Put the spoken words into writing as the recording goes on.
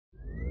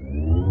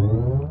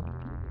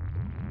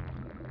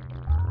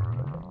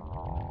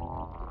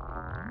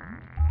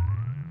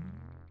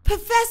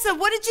Professor,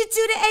 what did you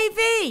do to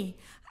AV?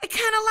 I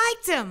kind of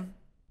liked him.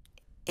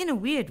 In a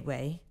weird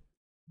way.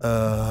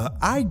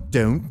 I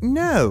don't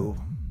know.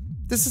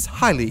 This is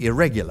highly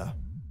irregular.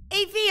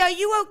 AV, are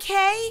you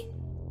okay?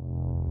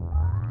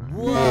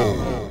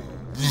 Whoa,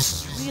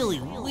 this is really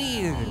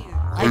weird.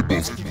 I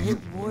must have hit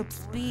warp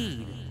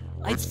speed.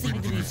 I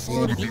seem to be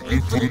floating in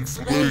infinite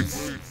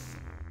space.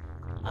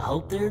 I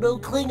hope there are no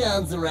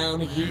Klingons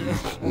around here.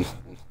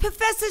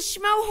 Professor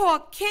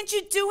Schmohawk, can't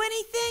you do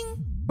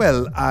anything?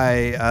 Well,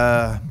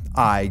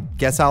 I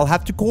guess I'll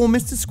have to call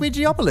Mr.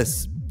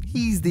 Squeegeopolis.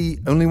 He's the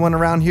only one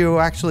around here who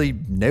actually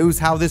knows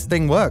how this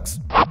thing works.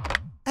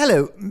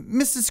 Hello,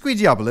 Mr.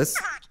 Squeegeopolis.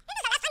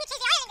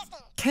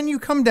 Can you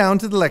come down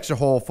to the lecture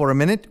hall for a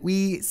minute?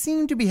 We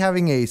seem to be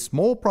having a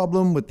small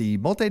problem with the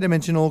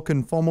multidimensional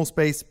conformal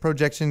space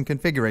projection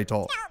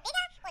configurator.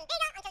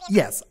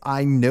 Yes,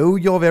 I know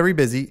you're very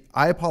busy.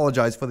 I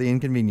apologize for the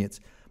inconvenience.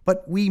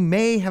 But we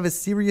may have a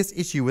serious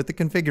issue with the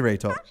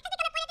configurator.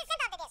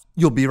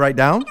 You'll be right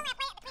down?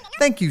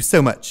 Thank you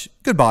so much.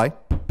 Goodbye.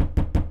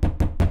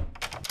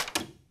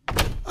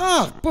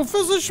 Ah,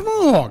 Professor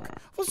Schmohawk,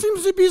 what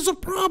seems to be the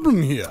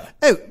problem here?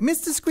 Oh,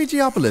 Mr.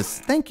 Squeegeopolis,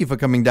 thank you for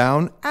coming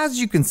down. As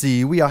you can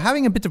see, we are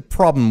having a bit of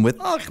problem with...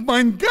 Ach,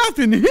 mein Gott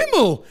in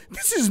Himmel!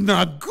 This is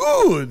not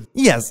good!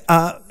 Yes,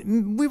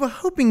 we were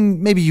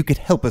hoping maybe you could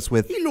help us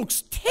with... He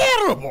looks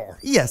terrible!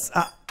 Yes,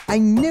 I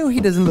know he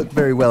doesn't look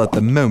very well at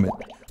the moment.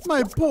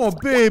 My poor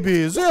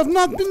babies, they have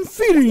not been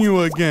feeding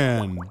you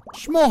again.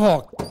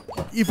 Schmohawk,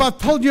 if I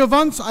told you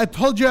once, I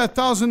told you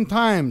 1,000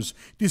 times.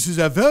 This is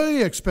a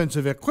very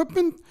expensive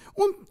equipment,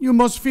 and you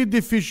must feed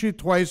the fishy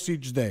twice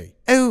each day.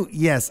 Oh,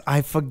 yes,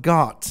 I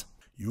forgot.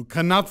 You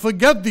cannot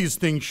forget these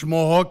things,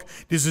 Schmohawk.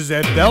 This is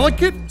a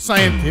delicate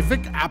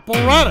scientific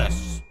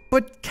apparatus.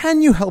 But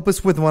can you help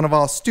us with one of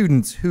our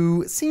students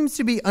who seems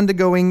to be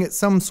undergoing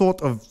some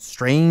sort of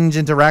strange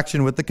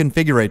interaction with the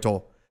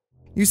configurator?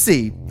 You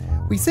see,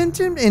 we sent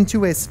him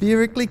into a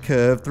spherically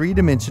curved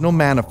three-dimensional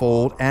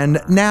manifold,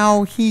 and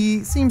now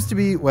he seems to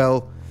be,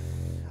 well,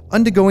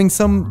 undergoing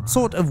some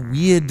sort of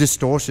weird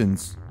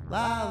distortions.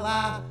 La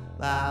la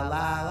la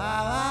la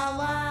la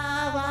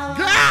la la.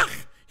 Gah!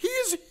 He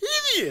is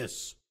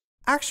hideous!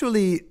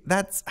 Actually,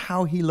 that's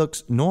how he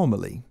looks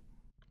normally.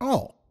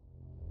 Oh.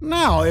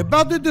 Now,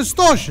 about the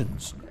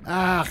distortions.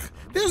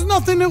 There's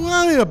nothing to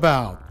worry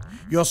about.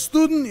 Your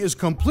student is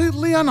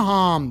completely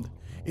unharmed.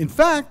 In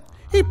fact,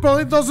 he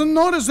probably doesn't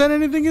notice that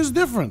anything is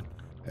different.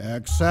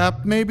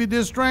 Except maybe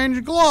the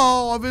strange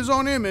glow of his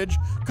own image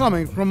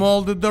coming from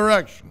all the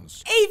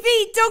directions. AV,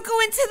 don't go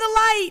into the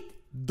light!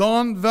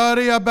 Don't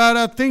worry about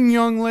a thing,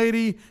 young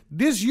lady.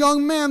 This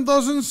young man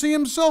doesn't see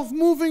himself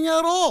moving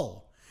at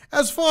all.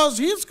 As far as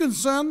he's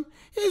concerned,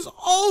 he's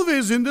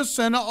always in the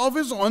center of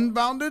his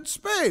unbounded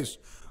space.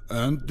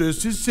 And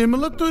this is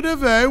similar to the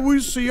way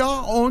we see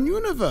our own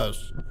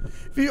universe.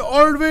 We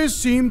always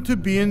seem to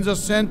be in the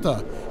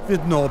center,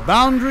 with no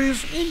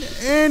boundaries in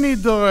any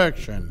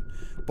direction.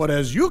 But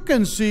as you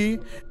can see,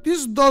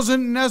 this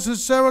doesn't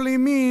necessarily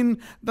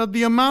mean that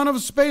the amount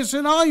of space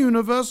in our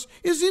universe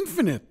is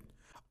infinite.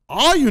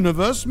 Our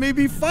universe may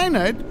be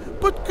finite,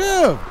 but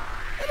curved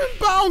and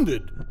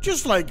unbounded,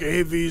 just like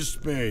AV's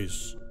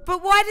space.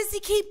 But why does he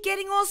keep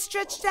getting all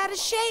stretched out of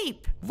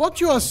shape? What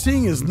you are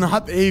seeing is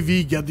not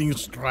AV getting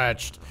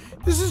stretched.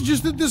 This is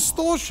just a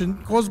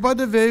distortion caused by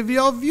the way we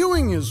are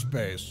viewing his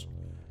space.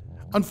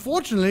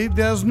 Unfortunately,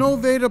 there's no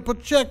way to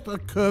project a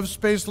curved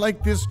space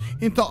like this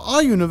into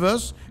our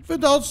universe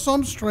without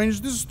some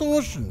strange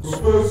distortions.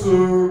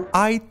 Professor!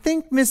 I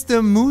think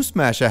Mr. Moose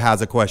Masher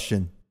has a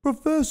question.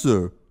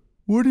 Professor,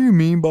 what do you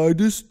mean by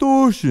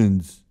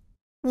distortions?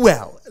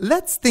 Well,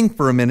 let's think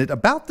for a minute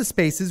about the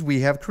spaces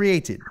we have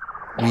created.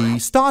 We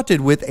started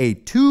with a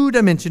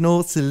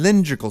two-dimensional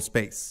cylindrical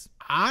space.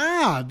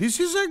 This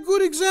is a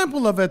good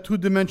example of a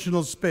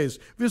two-dimensional space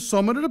with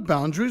some of the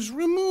boundaries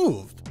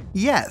removed.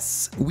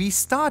 Yes, we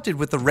started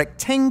with a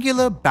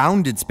rectangular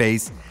bounded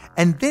space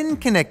and then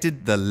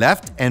connected the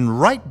left and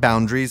right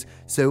boundaries,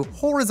 so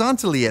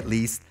horizontally at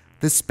least,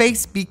 the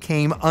space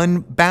became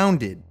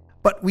unbounded.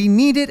 But we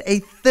needed a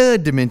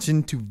third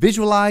dimension to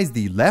visualize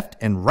the left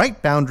and right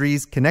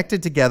boundaries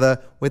connected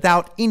together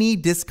without any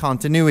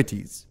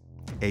discontinuities.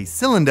 A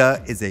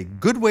cylinder is a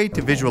good way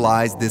to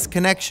visualize this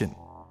connection.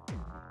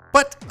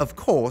 But, of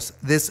course,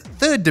 this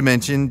third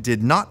dimension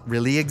did not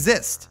really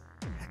exist.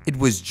 It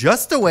was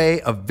just a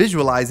way of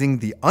visualizing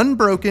the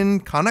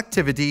unbroken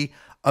connectivity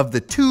of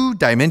the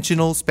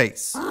two-dimensional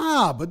space.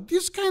 But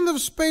this kind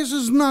of space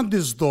is not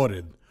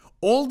distorted.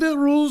 All the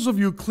rules of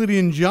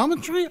Euclidean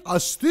geometry are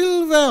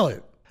still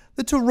valid.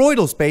 The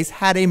toroidal space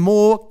had a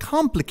more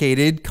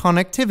complicated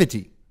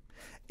connectivity.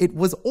 It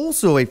was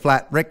also a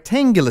flat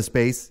rectangular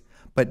space,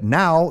 but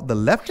now the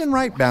left and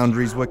right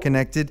boundaries were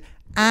connected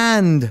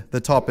and the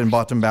top and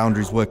bottom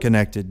boundaries were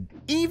connected.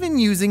 Even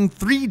using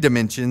 3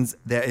 dimensions,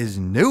 there is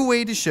no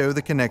way to show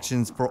the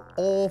connections for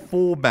all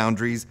 4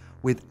 boundaries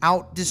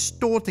without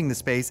distorting the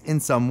space in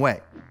some way.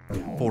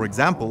 For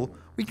example,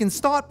 we can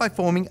start by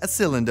forming a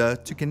cylinder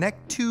to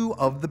connect 2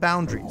 of the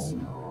boundaries.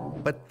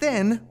 but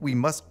then we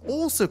must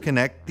also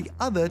connect the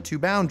other two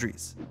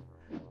boundaries.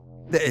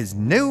 There is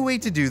no way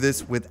to do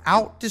this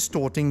without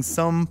distorting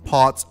some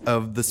parts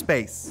of the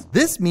space.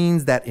 This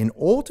means that in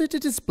order to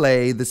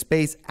display the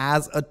space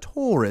as a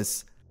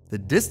torus, the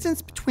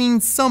distance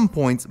between some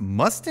points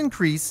must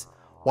increase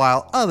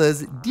while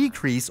others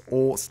decrease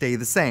or stay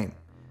the same.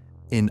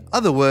 In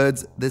other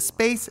words, the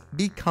space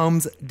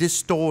becomes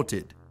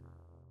distorted.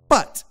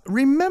 But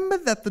remember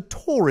that the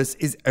torus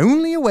is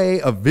only a way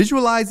of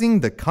visualizing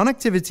the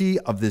connectivity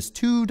of this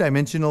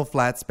two-dimensional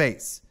flat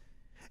space.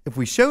 If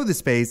we show the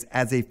space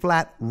as a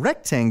flat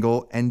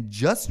rectangle and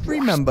just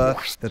remember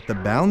that the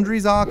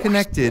boundaries are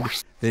connected,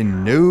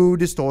 then no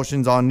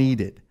distortions are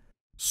needed.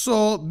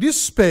 So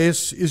this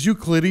space is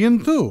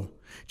Euclidean too.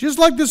 Just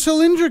like the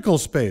cylindrical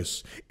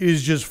space, it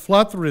is just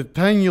flat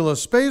rectangular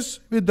space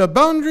with the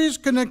boundaries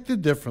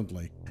connected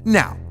differently.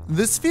 Now,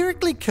 the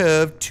spherically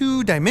curved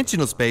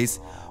two-dimensional space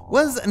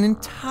was an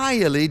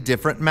entirely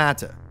different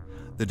matter.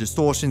 The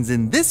distortions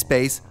in this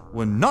space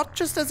were not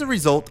just as a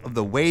result of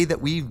the way that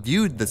we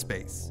viewed the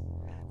space.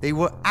 They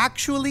were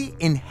actually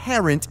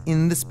inherent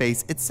in the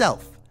space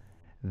itself.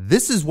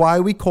 This is why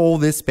we call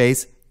this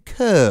space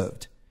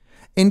curved.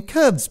 In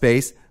curved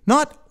space,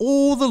 not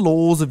all the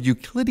laws of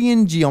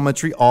Euclidean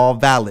geometry are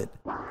valid.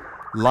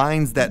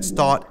 Lines that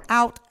start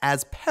out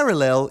as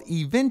parallel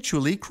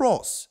eventually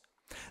cross.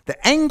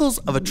 The angles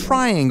of a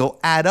triangle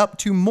add up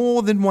to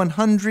more than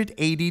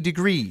 180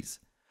 degrees.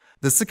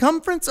 The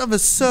circumference of a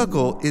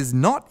circle is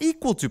not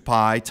equal to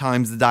pi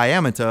times the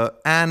diameter,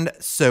 and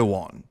so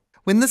on.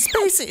 When the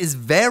space is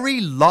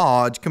very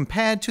large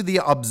compared to the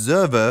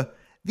observer,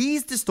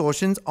 these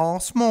distortions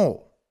are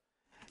small.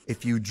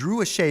 If you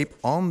drew a shape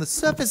on the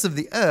surface of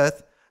the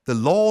Earth, the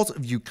laws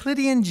of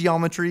Euclidean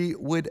geometry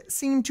would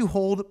seem to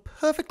hold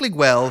perfectly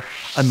well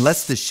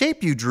unless the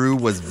shape you drew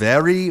was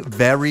very,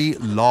 very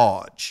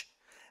large.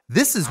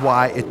 This is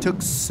why it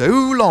took so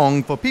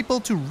long for people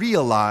to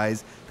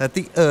realize that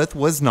the Earth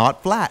was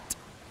not flat.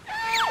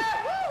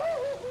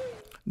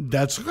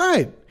 That's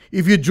right.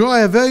 If you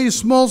draw a very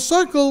small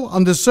circle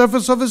on the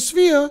surface of a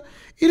sphere,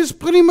 it is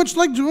pretty much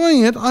like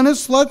drawing it on a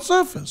flat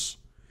surface.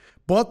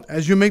 But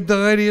as you make the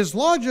radius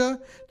larger,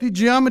 the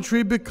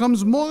geometry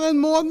becomes more and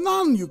more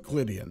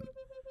non-Euclidean.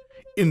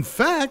 In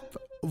fact,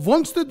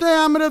 once the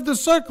diameter of the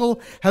circle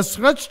has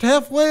stretched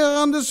halfway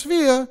around the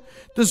sphere,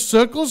 the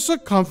circle's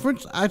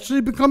circumference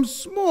actually becomes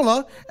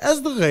smaller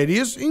as the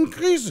radius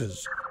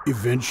increases.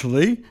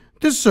 Eventually,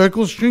 the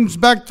circle shrinks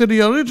back to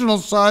the original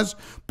size,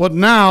 but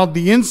now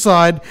the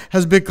inside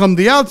has become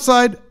the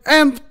outside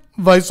and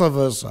vice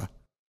versa.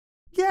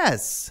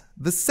 Yes,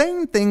 the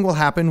same thing will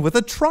happen with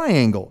a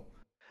triangle.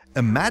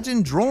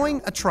 Imagine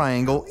drawing a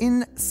triangle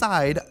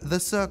inside the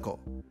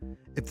circle.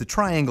 If the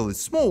triangle is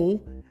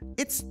small,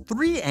 its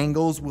three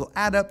angles will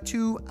add up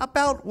to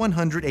about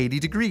 180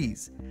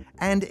 degrees,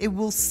 and it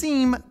will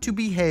seem to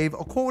behave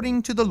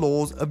according to the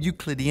laws of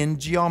Euclidean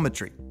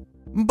geometry.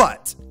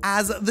 But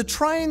as the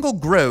triangle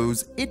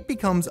grows, it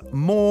becomes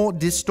more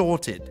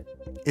distorted.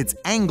 Its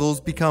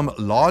angles become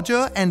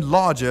larger and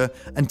larger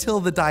until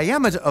the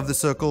diameter of the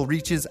circle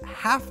reaches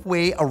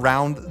halfway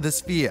around the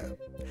sphere.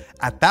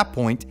 At that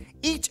point,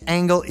 each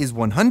angle is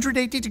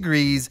 180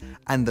 degrees,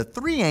 and the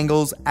three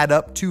angles add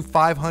up to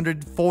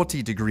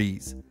 540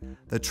 degrees.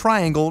 The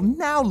triangle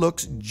now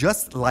looks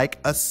just like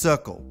a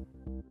circle.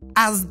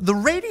 As the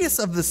radius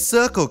of the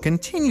circle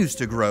continues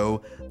to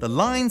grow, the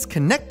lines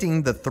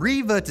connecting the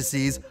three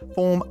vertices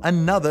form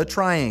another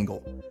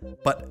triangle.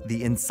 But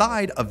the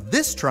inside of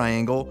this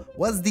triangle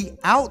was the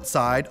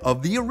outside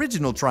of the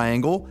original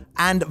triangle,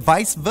 and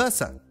vice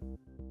versa.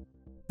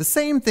 The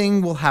same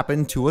thing will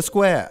happen to a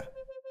square,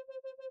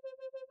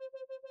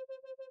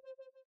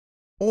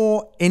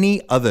 or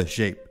any other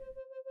shape.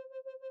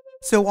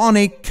 So on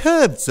a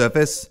curved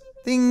surface,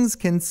 things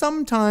can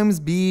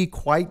sometimes be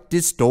quite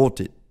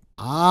distorted.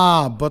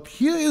 But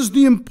here is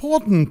the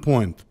important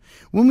point.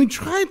 When we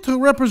try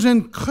to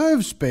represent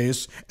curved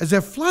space as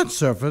a flat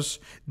surface,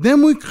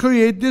 then we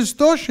create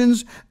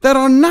distortions that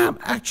are not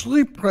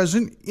actually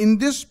present in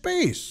this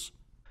space.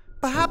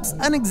 Perhaps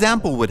an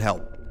example would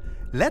help.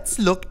 Let's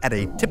look at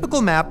a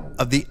typical map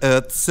of the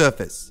Earth's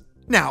surface.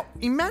 Now,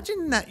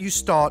 imagine that you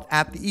start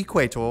at the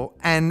equator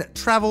and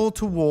travel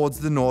towards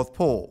the North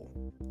Pole.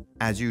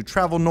 As you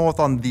travel north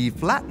on the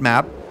flat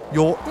map,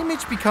 your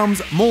image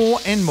becomes more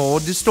and more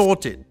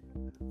distorted.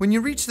 When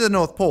you reach the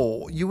North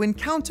Pole, you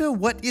encounter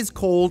what is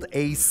called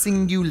a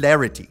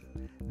singularity.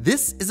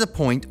 This is a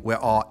point where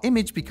our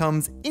image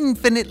becomes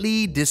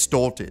infinitely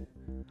distorted.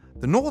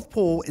 The North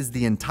Pole is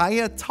the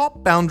entire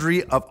top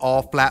boundary of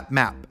our flat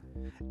map.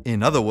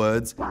 In other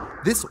words,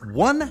 this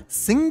one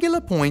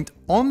singular point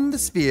on the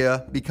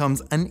sphere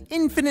becomes an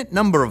infinite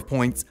number of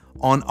points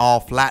on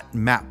our flat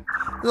map.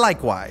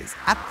 Likewise,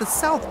 at the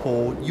South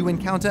Pole, you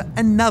encounter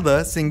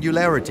another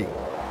singularity.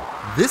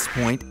 This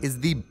point is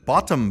the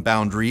bottom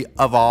boundary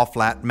of our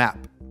flat map.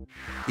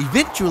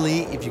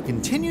 Eventually, if you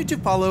continue to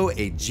follow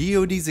a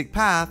geodesic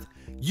path,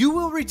 you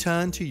will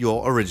return to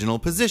your original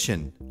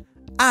position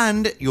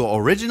and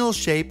your original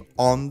shape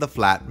on the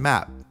flat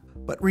map.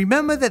 But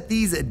remember that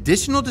these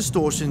additional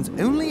distortions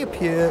only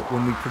appear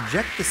when we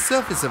project the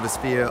surface of a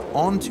sphere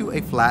onto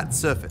a flat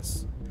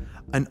surface.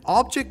 An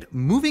object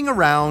moving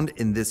around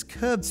in this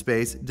curved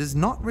space does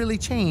not really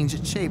change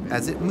its shape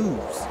as it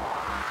moves.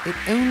 It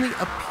only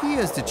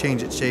appears to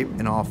change its shape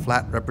in our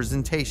flat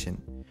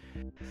representation.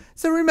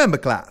 So remember,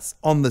 class,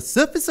 on the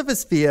surface of a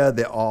sphere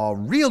there are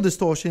real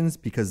distortions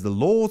because the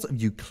laws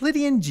of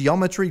Euclidean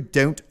geometry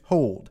don't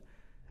hold.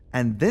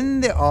 And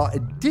then there are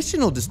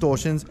additional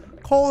distortions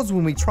caused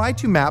when we try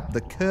to map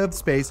the curved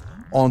space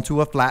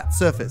onto a flat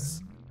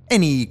surface.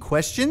 Any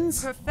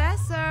questions?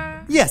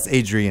 Professor. Yes,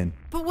 Adrian.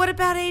 But what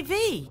about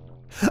AV?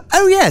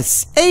 Oh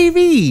yes,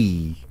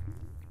 AV.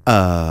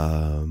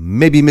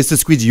 Maybe Mr.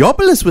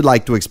 Squeegeopoulos would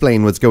like to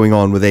explain what's going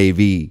on with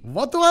AV.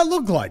 What do I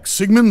look like,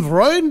 Sigmund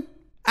Freud?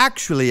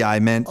 Actually, I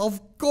meant... Of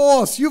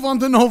course, you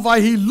want to know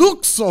why he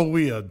looks so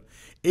weird.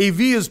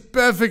 AV is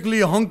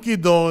perfectly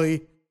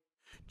hunky-dory.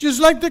 Just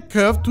like the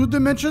curved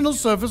two-dimensional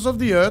surface of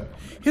the Earth,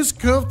 his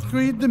curved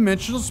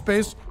three-dimensional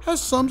space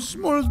has some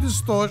small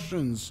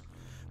distortions.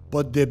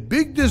 But the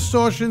big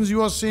distortions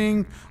you are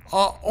seeing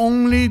are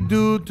only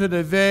due to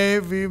the way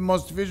we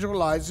must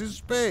visualize his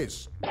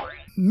space.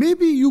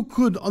 Maybe you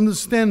could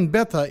understand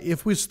better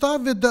if we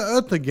start with the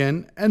Earth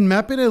again and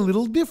map it a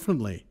little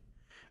differently.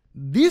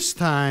 This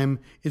time,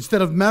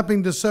 instead of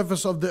mapping the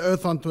surface of the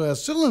Earth onto a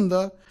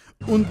cylinder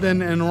and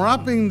then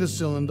unwrapping the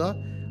cylinder,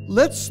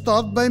 let's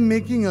start by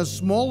making a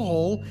small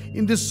hole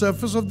in the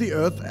surface of the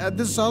Earth at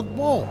the South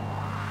Pole.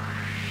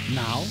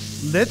 Now,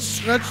 let's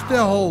stretch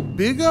the hole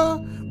bigger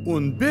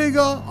and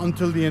bigger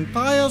until the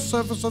entire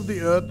surface of the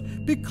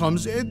Earth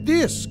becomes a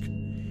disk.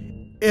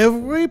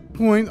 Every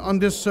point on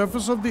the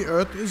surface of the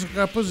Earth is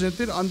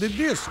represented on the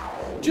disk,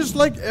 just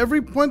like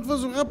every point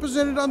was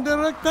represented on the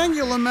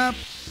rectangular map,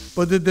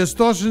 but the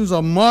distortions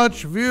are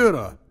much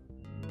weirder.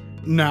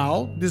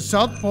 Now, the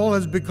South Pole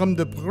has become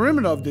the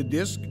perimeter of the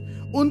disk,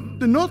 and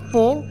the North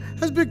Pole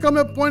has become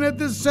a point at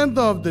the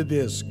center of the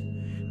disk.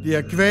 The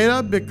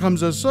equator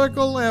becomes a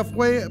circle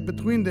halfway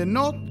between the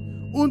North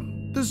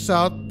and the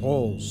South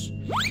Poles.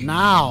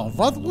 Now,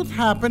 what would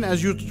happen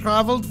as you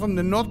traveled from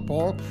the North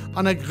Pole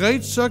on a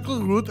great circle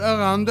route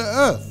around the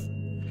Earth?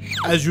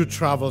 As you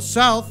travel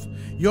south,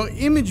 your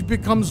image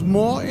becomes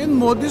more and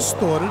more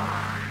distorted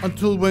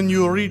until when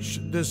you reach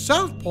the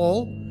South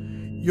Pole,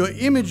 your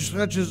image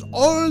stretches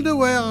all the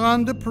way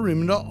around the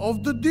perimeter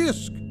of the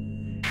disk.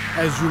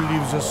 As you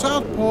leave the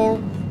South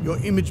Pole, your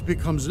image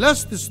becomes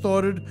less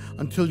distorted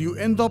until you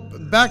end up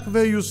back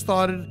where you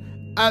started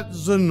at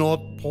the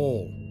North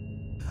Pole.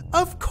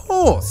 Of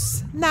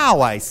course!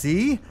 Now I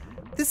see.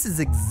 This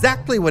is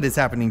exactly what is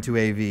happening to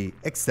AV,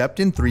 except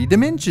in 3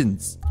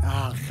 dimensions.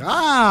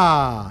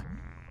 Aha!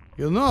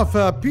 You know,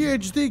 for a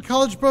PhD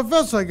college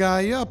professor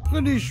guy, you're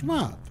pretty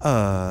smart.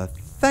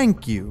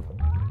 Thank you.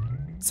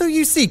 So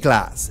you see,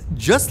 class,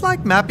 just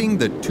like mapping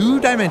the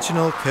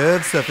 2-dimensional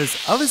curved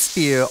surface of a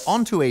sphere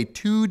onto a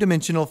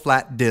 2-dimensional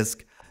flat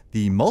disk,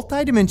 the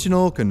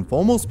multidimensional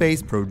conformal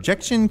space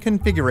projection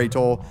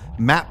configurator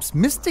maps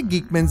Mr.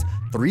 Geekman's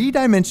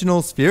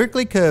 3-dimensional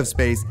spherically curved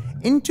space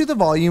into the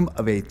volume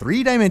of a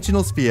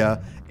 3-dimensional sphere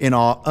in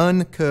our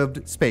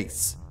uncurved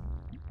space.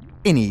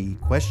 Any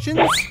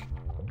questions?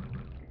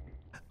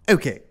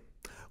 Okay,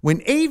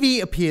 when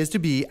AV appears to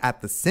be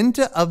at the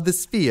center of the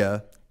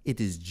sphere,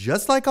 it is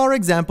just like our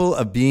example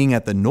of being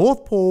at the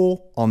North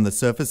Pole on the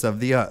surface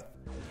of the Earth.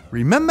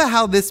 Remember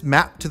how this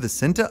mapped to the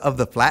center of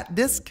the flat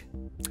disk?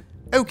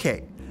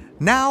 Okay,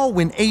 now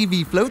when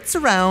AV floats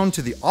around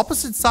to the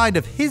opposite side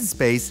of his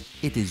space,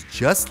 it is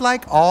just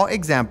like our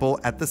example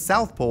at the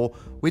South Pole,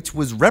 which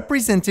was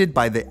represented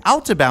by the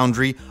outer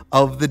boundary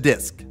of the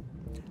disk.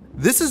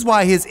 This is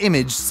why his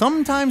image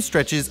sometimes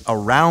stretches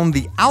around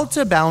the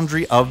outer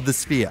boundary of the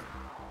sphere.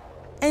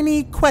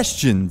 Any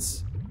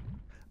questions?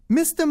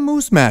 Mr.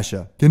 Moose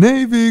Masher, can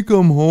AV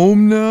come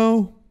home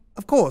now?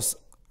 Of course,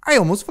 I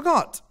almost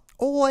forgot.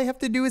 All I have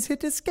to do is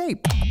hit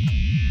escape.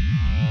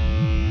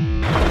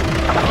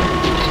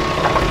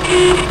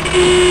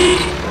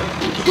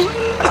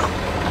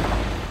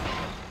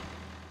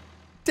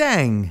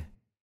 Dang.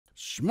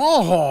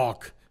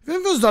 Smallhawk,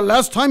 when was the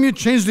last time you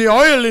changed the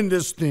oil in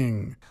this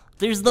thing?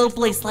 There's no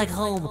place like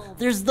home.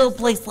 There's no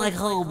place like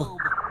home.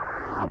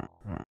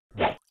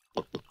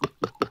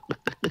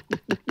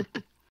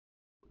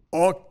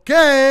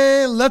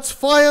 Okay, let's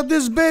fire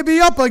this baby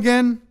up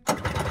again.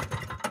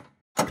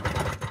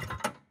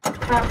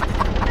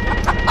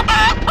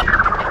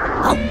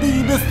 Help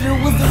me,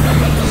 Mr. Wizard.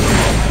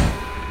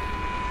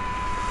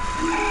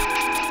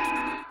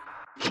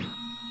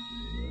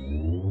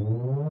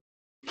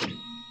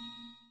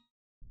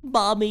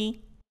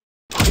 Mommy.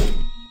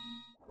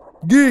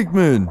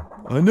 Geekman,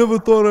 I never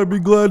thought I'd be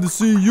glad to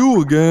see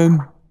you again.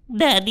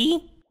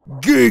 Daddy?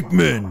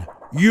 Geekman,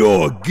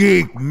 you're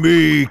geek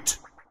meat.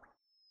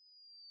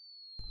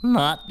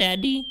 Not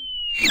Daddy.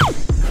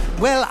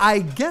 Well, I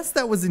guess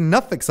that was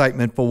enough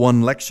excitement for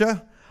one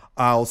lecture.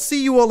 I'll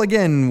see you all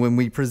again when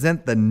we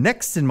present the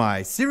next in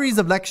my series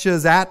of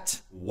lectures at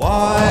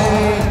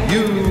Why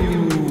you